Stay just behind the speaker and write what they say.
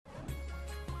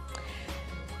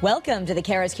Welcome to the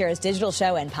Kara's Cures digital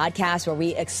show and podcast where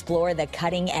we explore the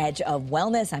cutting edge of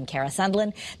wellness. I'm Kara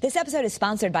Sundlin. This episode is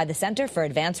sponsored by the Center for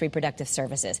Advanced Reproductive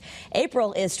Services.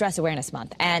 April is Stress Awareness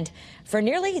Month, and for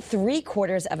nearly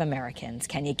 3/4 of Americans,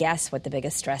 can you guess what the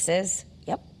biggest stress is?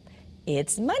 Yep.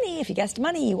 It's money. If you guessed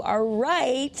money, you are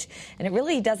right. And it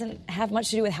really doesn't have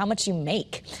much to do with how much you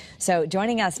make. So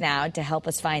joining us now to help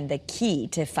us find the key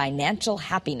to financial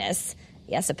happiness.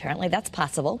 Yes, apparently that's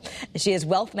possible. She is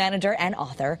wealth manager and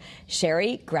author,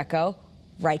 Sherry Greco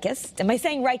Rikis. Am I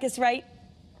saying Rikis right?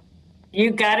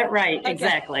 You got it right. Okay.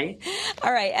 Exactly.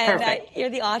 All right. And you're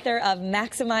the author of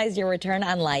Maximize Your Return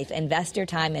on Life. Invest your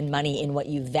time and money in what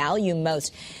you value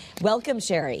most. Welcome,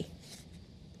 Sherry.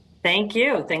 Thank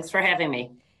you. Thanks for having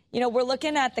me. You know, we're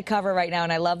looking at the cover right now,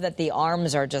 and I love that the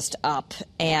arms are just up.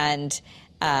 And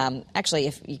actually,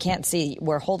 if you can't see,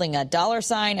 we're holding a dollar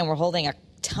sign and we're holding a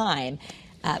time.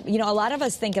 You know, a lot of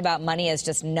us think about money as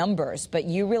just numbers, but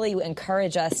you really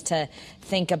encourage us to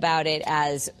think about it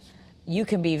as you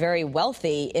can be very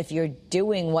wealthy if you're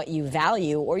doing what you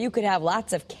value, or you could have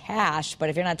lots of cash, but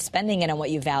if you're not spending it on what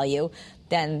you value,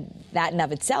 then that in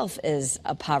of itself is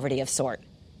a poverty of sort.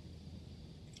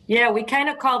 Yeah, we kind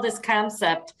of call this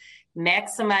concept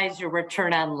maximize your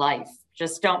return on life.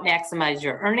 Just don't maximize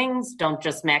your earnings. Don't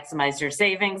just maximize your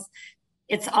savings.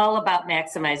 It's all about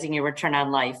maximizing your return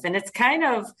on life. And it's kind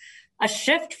of a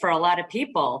shift for a lot of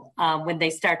people when they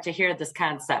start to hear this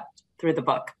concept through the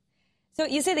book. So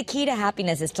you say the key to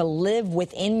happiness is to live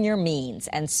within your means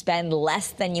and spend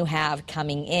less than you have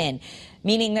coming in,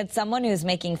 meaning that someone who's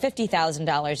making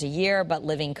 $50,000 a year but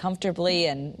living comfortably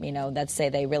and, you know, let's say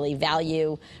they really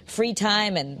value free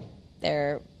time and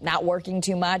they're not working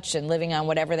too much and living on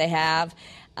whatever they have,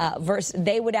 versus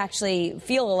they would actually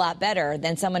feel a lot better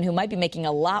than someone who might be making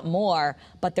a lot more,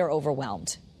 but they're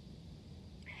overwhelmed.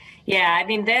 Yeah, I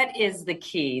mean, that is the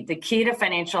key. The key to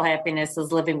financial happiness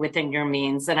is living within your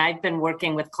means. And I've been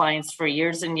working with clients for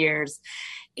years and years.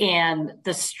 And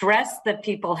the stress that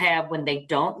people have when they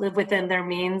don't live within their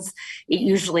means, it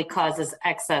usually causes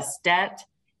excess debt.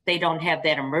 They don't have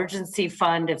that emergency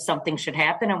fund if something should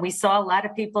happen. And we saw a lot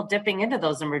of people dipping into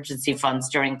those emergency funds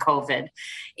during COVID.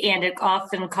 And it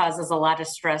often causes a lot of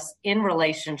stress in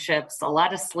relationships, a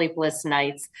lot of sleepless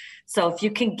nights. So if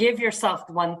you can give yourself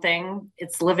one thing,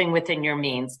 it's living within your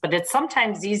means. But it's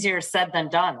sometimes easier said than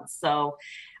done. So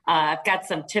I've got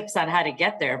some tips on how to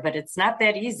get there, but it's not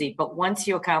that easy. But once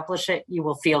you accomplish it, you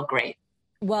will feel great.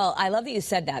 Well, I love that you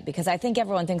said that, because I think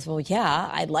everyone thinks, well, yeah,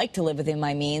 I'd like to live within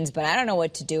my means, but I don't know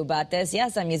what to do about this.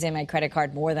 Yes, I'm using my credit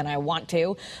card more than I want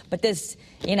to, but this,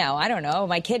 you know, I don't know,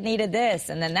 my kid needed this,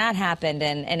 and then that happened,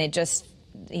 and it just,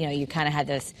 you know, you kind of had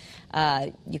this,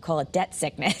 you call it debt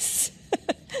sickness.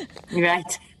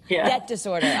 Right. Yeah. Debt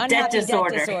disorder. Unhappy debt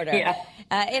disorder. Yeah.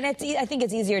 And I think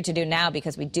it's easier to do now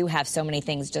because we do have so many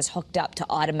things just hooked up to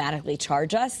automatically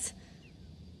charge us.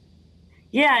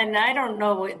 Yeah, and I don't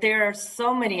know, there are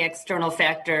so many external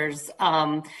factors.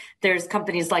 There's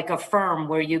companies like Affirm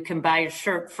where you can buy a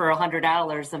shirt for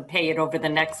 $100 and pay it over the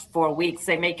next 4 weeks.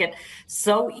 They make it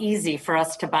so easy for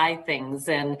us to buy things,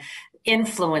 and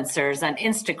influencers on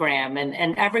Instagram,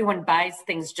 and everyone buys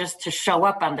things just to show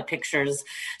up on the pictures.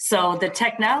 So the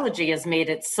technology has made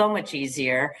it so much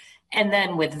easier. And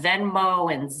then with Venmo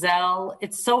and Zelle,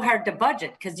 it's so hard to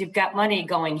budget because you've got money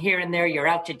going here and there. You're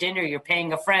out to dinner, you're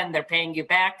paying a friend, they're paying you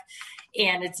back.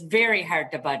 And it's very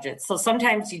hard to budget. So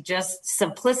sometimes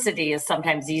simplicity is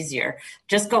sometimes easier.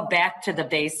 Just go back to the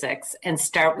basics and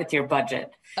start with your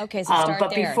budget. Okay, so start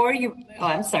but there. Before you,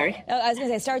 I'm sorry. I was going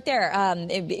to say, start there.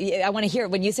 I want to hear,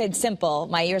 when you said simple,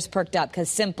 my ears perked up because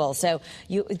simple. So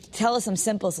you tell us some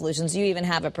simple solutions. You even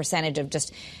have a percentage of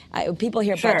just, people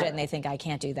hear budget and they think, I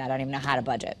can't do that. I don't even know how to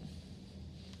budget.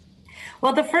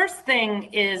 Well, the first thing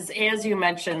is, as you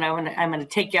mentioned, I'm going to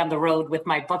take you on the road with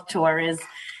my book tour, is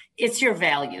it's your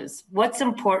values. What's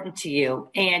important to you?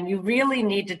 And you really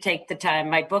need to take the time.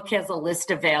 My book has a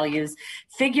list of values.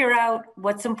 Figure out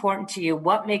what's important to you,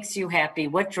 what makes you happy,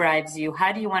 what drives you,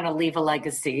 how do you want to leave a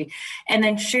legacy, and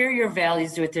then share your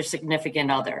values with your significant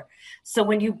other. So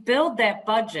when you build that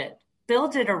budget,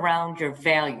 build it around your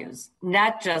values,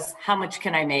 not just how much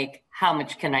can I make, how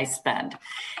much can I spend?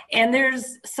 And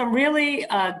there's some really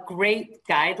great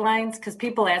guidelines, because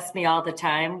people ask me all the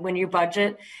time, when you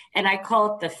budget, and I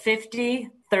call it the 50,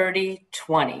 30,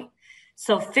 20.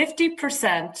 So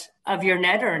 50% of your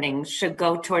net earnings should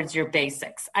go towards your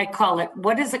basics. I call it,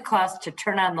 what does it cost to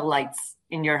turn on the lights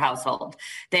in your household?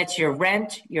 That's your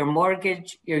rent, your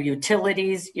mortgage, your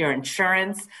utilities, your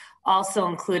insurance. Also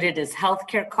included is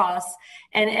healthcare costs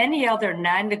and any other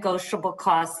non-negotiable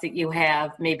costs that you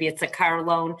have. Maybe it's a car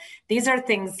loan. These are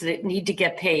things that need to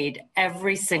get paid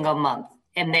every single month.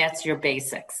 And that's your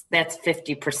basics. That's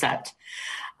 50%.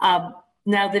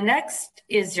 Now, the next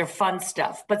is your fun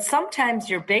stuff, but sometimes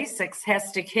your basics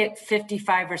has to hit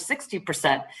 55 or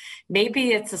 60%.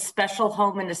 Maybe it's a special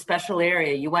home in a special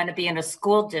area. You want to be in a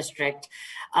school district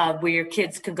where your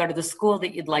kids can go to the school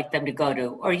that you'd like them to go to,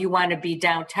 or you want to be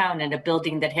downtown in a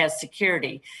building that has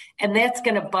security, and that's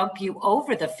going to bump you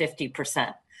over the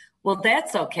 50%. Well,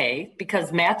 that's okay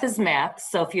because math is math.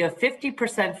 So if you have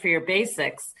 50% for your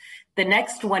basics, the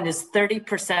next one is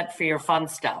 30% for your fun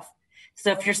stuff.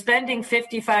 So if you're spending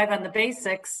 55 on the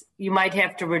basics, you might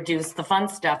have to reduce the fun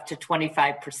stuff to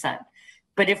 25%.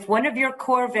 But if one of your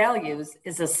core values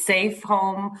is a safe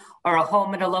home or a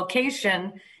home in a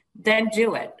location, then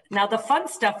do it. Now, the fun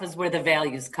stuff is where the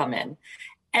values come in.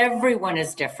 Everyone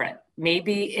is different.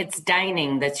 Maybe it's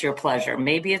dining that's your pleasure.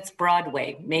 Maybe it's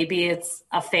Broadway. Maybe it's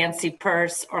a fancy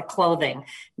purse or clothing.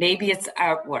 Maybe it's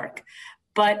artwork.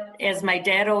 But as my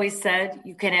dad always said,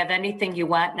 you can have anything you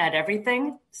want, not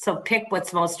everything. So pick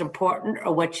what's most important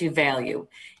or what you value.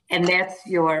 And that's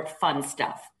your fun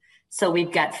stuff. So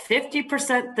we've got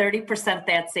 50%, 30%,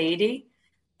 that's 80.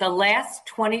 The last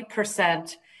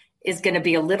 20% is going to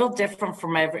be a little different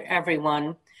from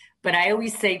everyone. But I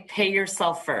always say pay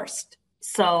yourself first.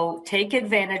 So take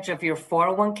advantage of your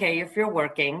 401k if you're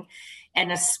working, and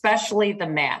especially the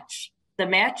match. The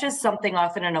match is something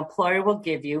often an employer will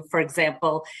give you. For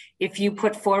example, if you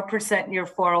put 4% in your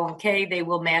 401k, they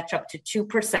will match up to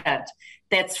 2%.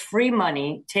 That's free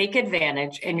money. Take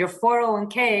advantage. And your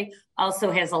 401k also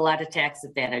has a lot of tax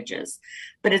advantages.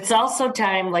 But it's also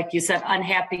time, like you said,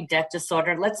 unhappy debt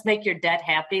disorder. Let's make your debt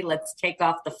happy. Let's take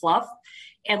off the fluff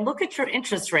and look at your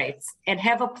interest rates and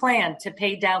have a plan to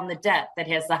pay down the debt that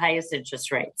has the highest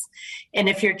interest rates. And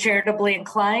if you're charitably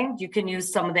inclined, you can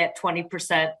use some of that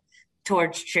 20%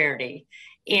 towards charity.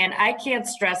 And I can't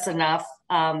stress enough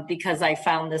because I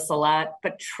found this a lot,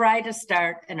 but try to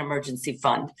start an emergency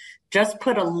fund. Just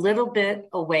put a little bit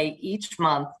away each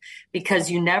month because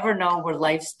you never know where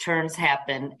life's turns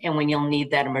happen and when you'll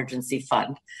need that emergency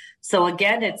fund. So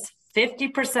again, it's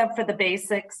 50% for the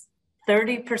basics,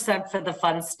 30% for the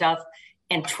fun stuff,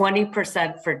 and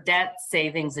 20% for debt,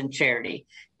 savings, and charity.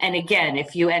 And again,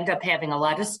 if you end up having a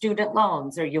lot of student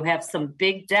loans or you have some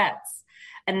big debts,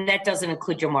 and that doesn't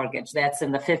include your mortgage, that's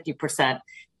in the 50%,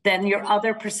 then your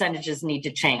other percentages need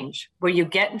to change. Where you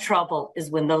get in trouble is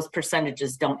when those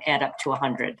percentages don't add up to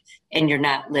 100 and you're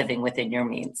not living within your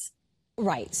means.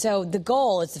 Right. So the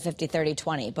goal is the 50, 30,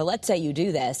 20. But let's say you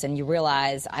do this and you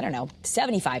realize,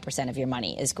 75% of your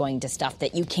money is going to stuff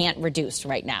that you can't reduce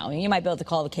right now. And you might be able to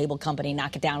call the cable company,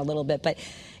 knock it down a little bit. But,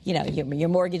 your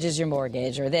mortgage is your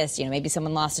mortgage, or this, maybe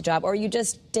someone lost a job, or you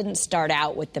just didn't start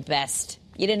out with the best.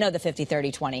 You didn't know the 50,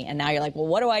 30, 20. And now you're like, well,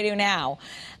 what do I do now?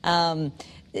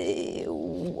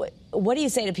 What do you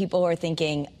say to people who are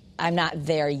thinking, I'm not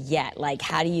there yet? Like,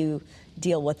 how do you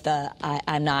deal with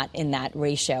I'm not in that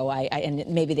ratio? And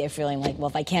maybe they're feeling like, well,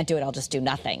 if I can't do it, I'll just do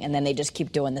nothing. And then they just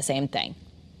keep doing the same thing.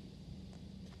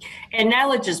 And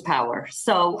knowledge is power.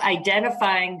 So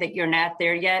identifying that you're not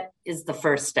there yet is the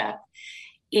first step.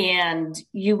 And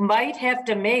you might have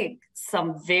to make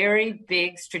some very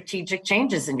big strategic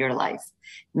changes in your life.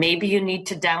 Maybe you need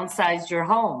to downsize your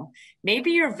home.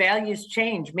 Maybe your values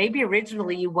change. Maybe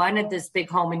originally you wanted this big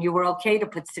home and you were okay to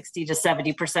put 60 to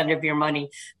 70% of your money,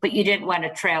 but you didn't want to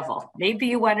travel. Maybe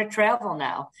you want to travel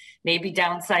now. Maybe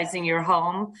downsizing your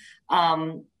home.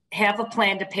 Have a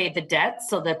plan to pay the debt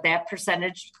so that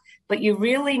percentage. But you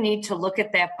really need to look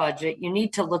at that budget. You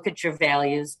need to look at your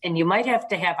values, and you might have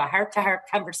to have a heart-to-heart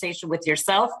conversation with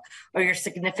yourself or your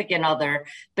significant other,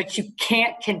 but you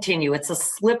can't continue. It's a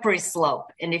slippery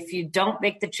slope. And if you don't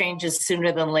make the changes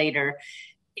sooner than later,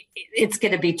 it's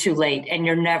going to be too late and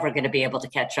you're never going to be able to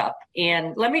catch up.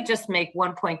 And let me just make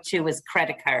 1.2 is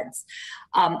credit cards.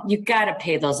 You've got to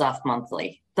pay those off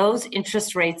monthly. Those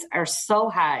interest rates are so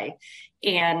high.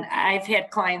 And I've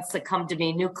had clients that come to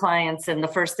me, new clients, and the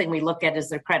first thing we look at is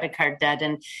their credit card debt.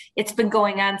 And it's been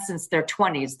going on since their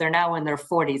 20s. They're now in their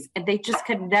 40s, and they just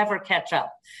can never catch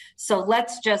up. So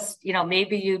let's just,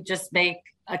 maybe you just make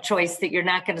a choice that you're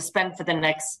not going to spend for the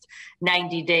next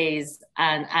 90 days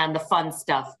on the fun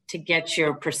stuff to get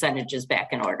your percentages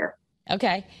back in order.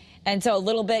 Okay. And so a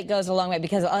little bit goes a long way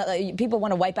because people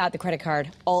want to wipe out the credit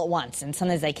card all at once, and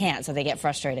sometimes they can't, so they get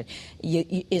frustrated.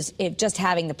 If just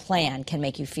having the plan can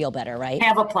make you feel better, right?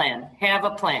 Have a plan. Have a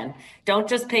plan. Don't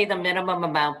just pay the minimum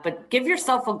amount, but give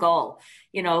yourself a goal.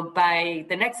 By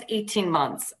the next 18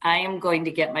 months, I am going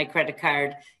to get my credit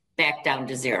card back down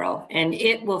to zero, and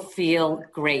it will feel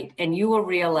great. And you will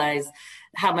realize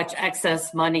how much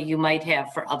excess money you might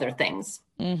have for other things.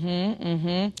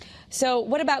 So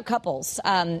what about couples?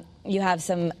 You have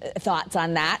some thoughts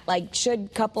on that. Like,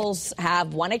 should couples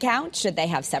have one account? Should they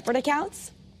have separate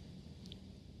accounts?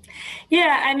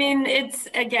 Yeah, I mean, it's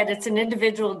an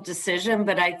individual decision,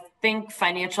 but I think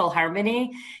financial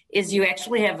harmony is you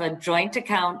actually have a joint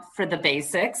account for the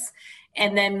basics.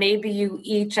 And then maybe you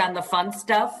each, on the fun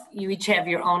stuff, you each have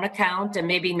your own account, and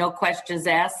maybe no questions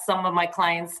asked. Some of my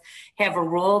clients have a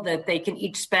rule that they can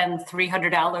each spend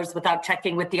 $300 without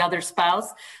checking with the other spouse.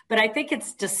 But I think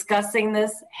it's discussing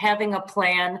this, having a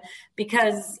plan,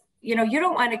 because you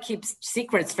don't want to keep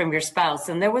secrets from your spouse.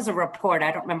 And there was a report,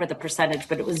 I don't remember the percentage,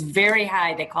 but it was very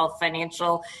high. They called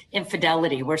financial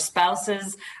infidelity, where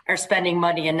spouses are spending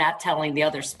money and not telling the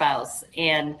other spouse.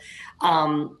 And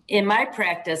in my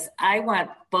practice, I want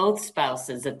both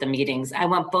spouses at the meetings. I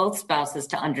want both spouses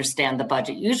to understand the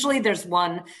budget. Usually there's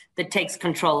one that takes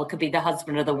control. It could be the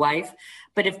husband or the wife.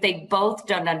 But if they both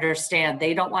don't understand,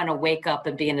 they don't want to wake up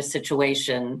and be in a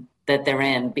situation that they're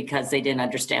in because they didn't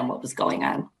understand what was going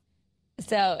on.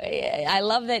 So I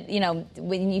love that,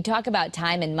 when you talk about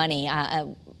time and money,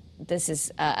 this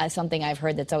is something I've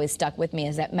heard that's always stuck with me,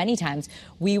 is that many times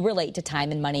we relate to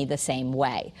time and money the same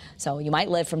way. So you might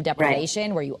live from deprivation,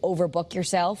 right, where you overbook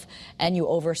yourself and you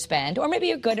overspend, or maybe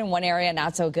you're good in one area,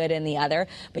 not so good in the other.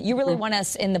 But you really want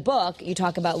us, in the book, you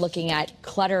talk about looking at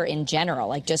clutter in general,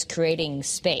 like just creating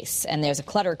space. And there's a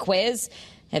clutter quiz.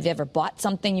 Have you ever bought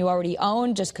something you already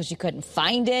own just because you couldn't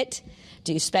find it?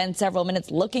 Do you spend several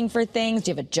minutes looking for things? Do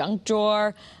you have a junk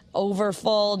drawer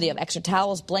overfull? Do you have extra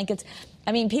towels, blankets?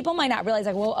 I mean, people might not realize,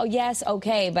 like, well, oh, yes,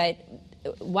 okay, but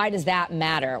why does that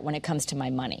matter when it comes to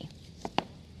my money?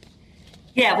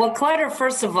 Yeah, well, clutter,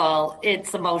 first of all,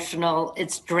 it's emotional,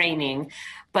 it's draining.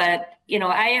 But,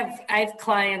 I have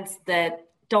clients that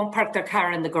don't park their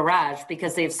car in the garage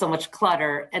because they have so much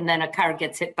clutter, and then a car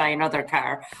gets hit by another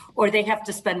car, or they have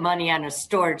to spend money on a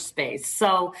storage space.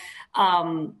 So,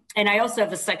 and I also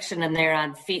have a section in there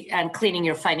on cleaning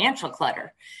your financial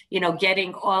clutter,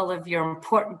 getting all of your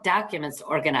important documents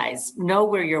organized, know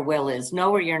where your will is,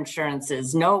 know where your insurance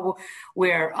is, know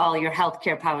where all your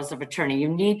healthcare powers of attorney. You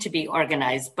need to be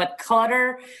organized, but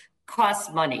clutter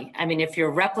costs money. I mean, if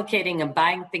you're replicating and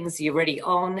buying things you already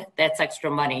own, that's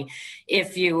extra money.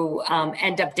 If you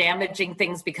end up damaging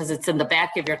things because it's in the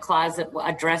back of your closet,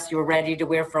 a dress you were ready to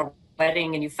wear for a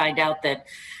wedding, and you find out that,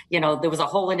 there was a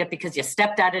hole in it because you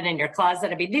stepped on it in your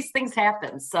closet. I mean, these things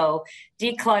happen. So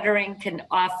decluttering can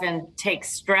often take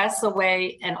stress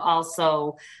away and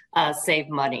also save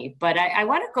money. But I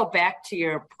want to go back to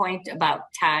your point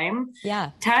about time.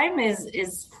 Yeah. Time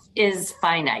is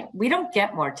finite. We don't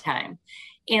get more time.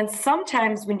 And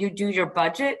sometimes when you do your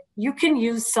budget, you can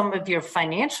use some of your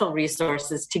financial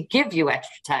resources to give you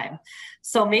extra time.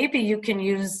 So maybe you can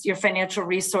use your financial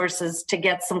resources to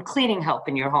get some cleaning help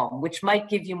in your home, which might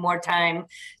give you more time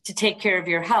to take care of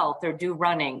your health or do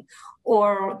running,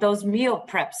 or those meal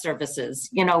prep services,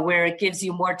 where it gives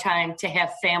you more time to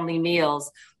have family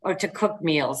meals or to cook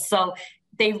meals. So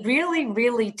they really,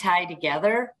 really tie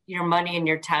together, your money and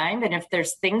your time. And if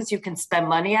there's things you can spend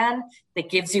money on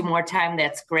that gives you more time,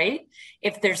 that's great.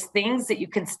 If there's things that you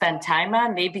can spend time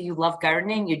on, maybe you love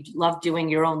gardening, you love doing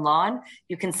your own lawn,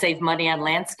 you can save money on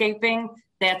landscaping,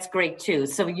 that's great too.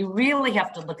 So you really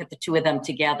have to look at the two of them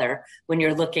together when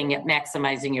you're looking at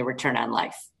maximizing your return on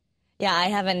life. Yeah, I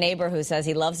have a neighbor who says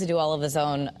he loves to do all of his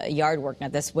own yard work. Now,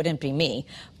 this wouldn't be me,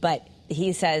 but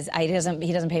he says he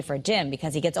doesn't pay for a gym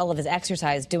because he gets all of his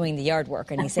exercise doing the yard work,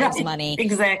 and he saves money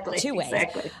two ways.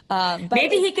 Exactly. But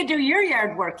maybe he could do your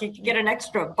yard work. He could get an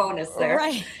extra bonus there.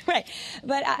 Right.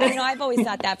 But I've always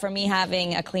thought that for me,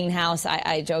 having a clean house,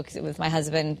 I joke with my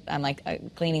husband, I'm like, a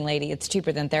cleaning lady, it's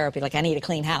cheaper than therapy. Like, I need a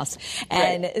clean house.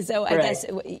 And so I guess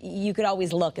you could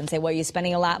always look and say, well, you're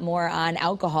spending a lot more on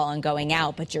alcohol and going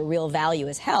out, but your real value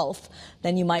is health.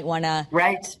 Then you might want to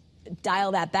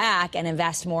dial that back and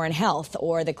invest more in health,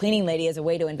 or the cleaning lady is a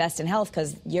way to invest in health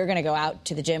because you're going to go out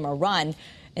to the gym or run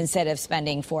instead of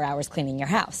spending 4 hours cleaning your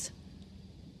house.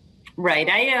 Right.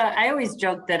 I always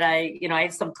joke that I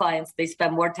have some clients, they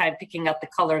spend more time picking out the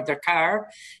color of their car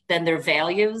than their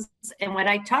values. And when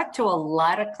I talk to a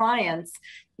lot of clients,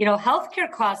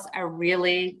 healthcare costs are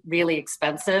really, really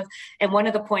expensive. And one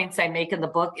of the points I make in the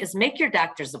book is make your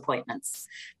doctor's appointments.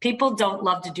 People don't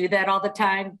love to do that all the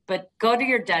time, but go to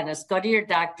your dentist, go to your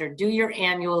doctor, do your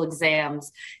annual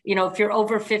exams. If you're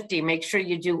over 50, make sure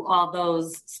you do all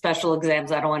those special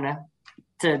exams. I don't want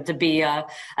to be a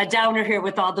downer here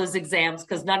with all those exams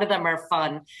because none of them are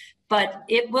fun. but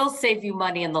it will save you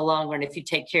money in the long run if you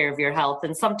take care of your health.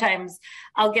 And sometimes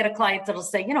I'll get a client that'll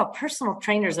say, personal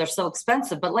trainers are so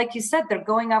expensive, but like you said, they're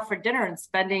going out for dinner and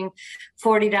spending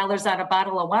 $40 on a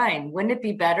bottle of wine. Wouldn't it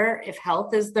be better if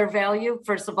health is their value?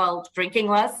 First of all, drinking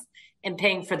less and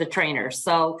paying for the trainer.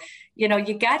 So,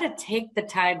 you got to take the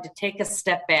time to take a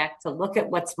step back to look at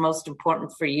what's most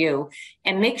important for you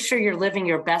and make sure you're living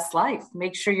your best life.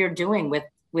 Make sure you're doing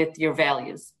with your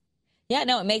values. Yeah,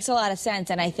 no, it makes a lot of sense.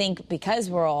 And I think because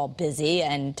we're all busy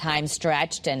and time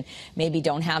stretched and maybe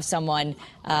don't have someone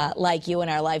like you in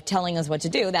our life telling us what to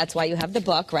do, that's why you have the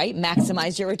book, right?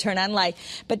 Maximize your return on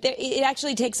life. But it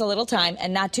actually takes a little time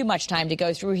and not too much time to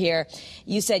go through here.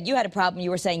 You said you had a problem.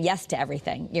 You were saying yes to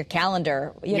everything. Your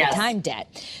calendar, you had a time debt.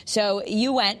 So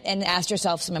you went and asked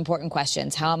yourself some important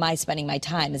questions. How am I spending my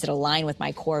time? Is it aligned with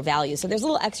my core values? So there's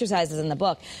little exercises in the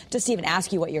book just to even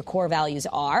ask you what your core values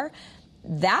are.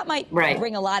 That might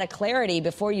bring a lot of clarity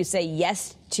before you say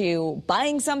yes to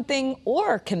buying something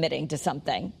or committing to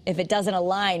something if it doesn't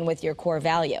align with your core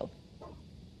value.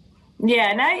 Yeah,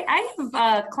 and I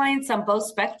have clients on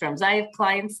both spectrums. I have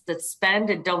clients that spend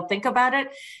and don't think about it,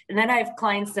 and then I have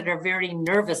clients that are very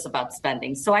nervous about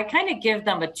spending. So I kind of give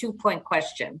them a 2-point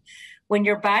question. When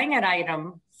you're buying an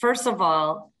item, first of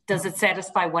all, does it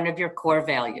satisfy one of your core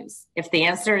values? If the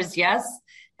answer is yes,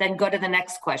 then go to the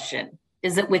next question.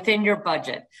 Is it within your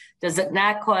budget? Does it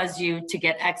not cause you to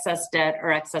get excess debt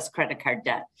or excess credit card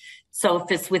debt? So if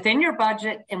it's within your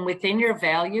budget and within your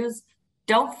values,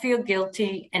 don't feel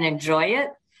guilty and enjoy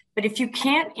it. But if you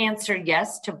can't answer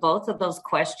yes to both of those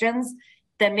questions,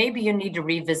 then maybe you need to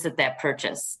revisit that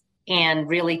purchase and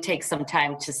really take some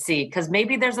time to see, because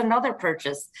maybe there's another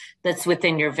purchase that's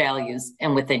within your values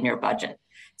and within your budget.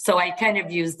 So I kind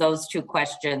of use those 2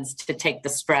 questions to take the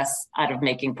stress out of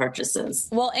making purchases.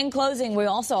 Well, in closing, we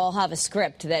also all have a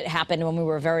script that happened when we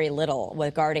were very little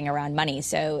regarding around money.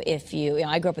 So if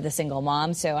I grew up with a single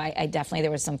mom, so I definitely,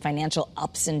 there was some financial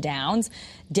ups and downs,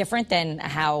 different than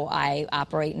how I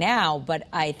operate now. But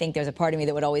I think there's a part of me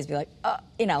that would always be like, a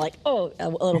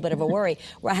little bit of a worry.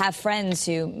 Where I have friends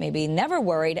who maybe never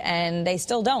worried and they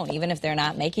still don't, even if they're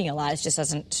not making a lot. It just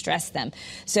doesn't stress them.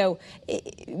 So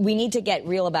we need to get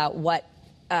real about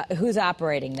who's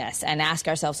operating this and ask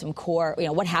ourselves some core,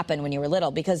 what happened when you were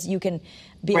little, because you can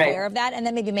be aware of that and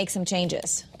then maybe make some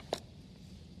changes.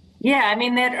 Yeah, I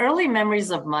mean, that early memories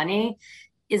of money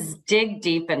is dig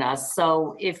deep in us.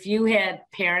 So if you had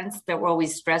parents that were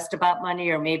always stressed about money,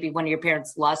 or maybe one of your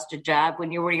parents lost a job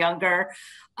when you were younger.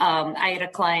 I had a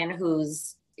client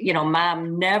whose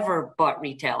mom never bought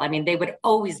retail. I mean, they would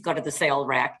always go to the sale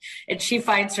rack, and she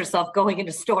finds herself going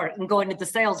into store and going to the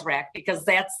sales rack because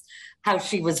that's how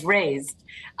she was raised.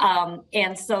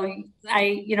 And so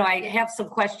I have some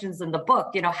questions in the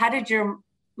book. How did your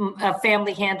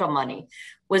family handle money?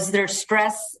 Was there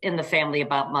stress in the family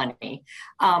about money?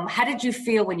 How did you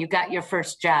feel when you got your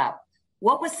first job?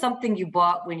 What was something you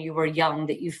bought when you were young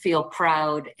that you feel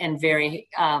proud and very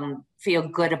feel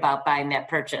good about buying that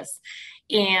purchase?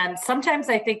 And sometimes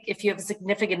I think if you have a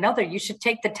significant other, you should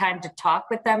take the time to talk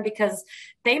with them, because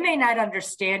they may not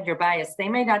understand your bias. They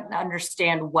may not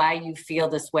understand why you feel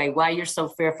this way, why you're so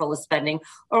fearful of spending,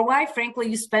 or why, frankly,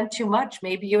 you spend too much.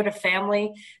 Maybe you had a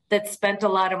family that spent a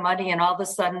lot of money, and all of a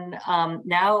sudden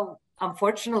now,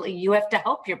 unfortunately, you have to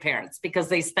help your parents because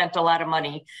they spent a lot of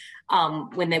money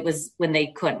when they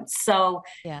couldn't. So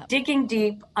digging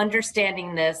deep,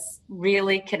 understanding this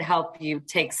really can help you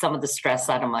take some of the stress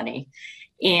out of money.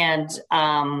 And,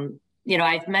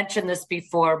 I've mentioned this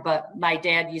before, but my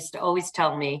dad used to always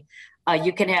tell me,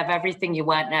 you can have everything you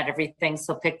want, not everything.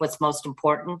 So pick what's most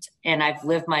important. And I've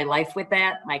lived my life with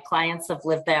that. My clients have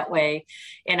lived that way.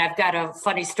 And I've got a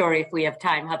funny story, if we have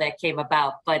time, how that came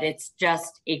about. But it's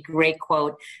just a great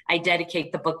quote. I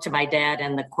dedicate the book to my dad,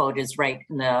 and the quote is right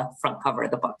in the front cover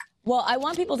of the book. Well, I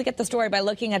want people to get the story by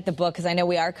looking at the book, because I know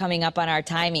we are coming up on our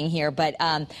timing here. But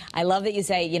I love that you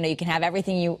say, you can have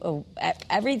anything you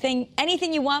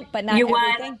want, but not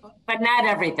everything. But not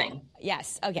everything.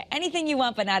 Yes. Okay. Anything you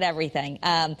want, but not everything.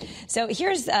 So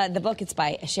here's the book. It's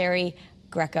by Sherry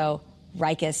Greco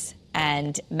Rikis,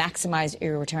 and Maximize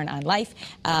Your Return on Life.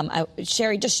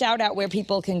 Sherry, just shout out where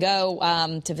people can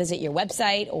go to visit your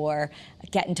website or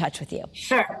get in touch with you.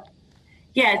 Sure.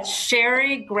 Yeah, it's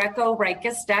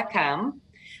SherryGrecoRikis.com.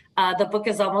 The book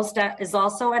is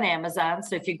also on Amazon.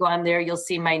 So if you go on there, you'll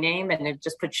see my name, and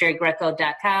just put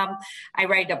SherryGreco.com. I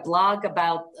write a blog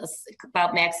about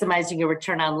maximizing your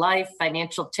return on life,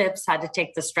 financial tips, how to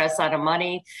take the stress out of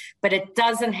money. But it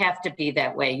doesn't have to be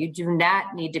that way. You do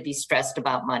not need to be stressed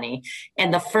about money.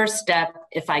 And the first step,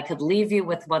 if I could leave you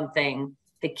with one thing,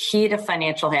 the key to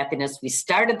financial happiness, we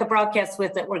started the broadcast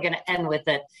with it, we're going to end with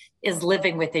it, is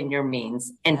living within your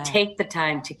means, and take the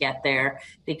time to get there,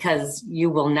 because you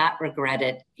will not regret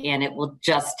it, and it will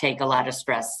just take a lot of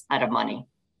stress out of money.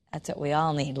 That's what we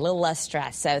all need, a little less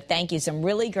stress. So thank you. Some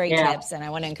really great tips. And I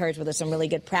want to encourage with some really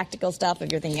good practical stuff.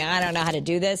 If you're thinking, I don't know how to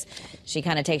do this, she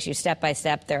kind of takes you step by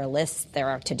step. There are lists, there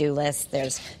are to-do lists,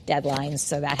 there's deadlines.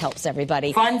 So that helps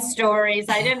everybody. Fun stories.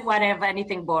 I didn't want to have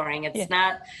anything boring. It's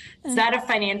not a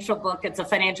financial book. It's a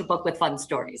financial book with fun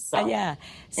stories. So,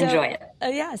 enjoy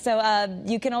it. So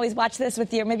you can always watch this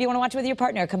with maybe you want to watch it with your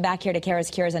partner. Come back here to Kara's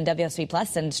Cures on WSB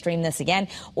Plus and stream this again.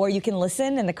 Or you can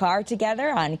listen in the car together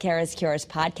on Kara's Cures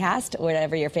podcast,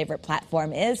 whatever your favorite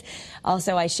platform is.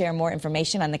 Also, I share more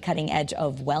information on the cutting edge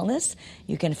of wellness.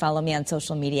 You can follow me on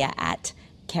social media at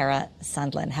Kara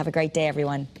Sundlun. Have a great day,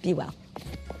 everyone. Be well.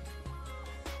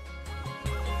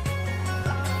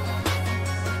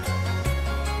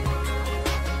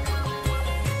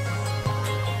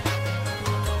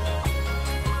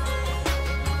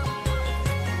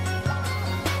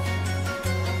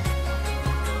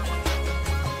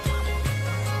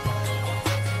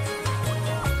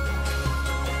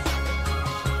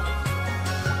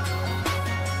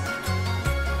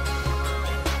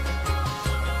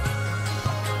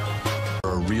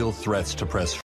 Real threats to press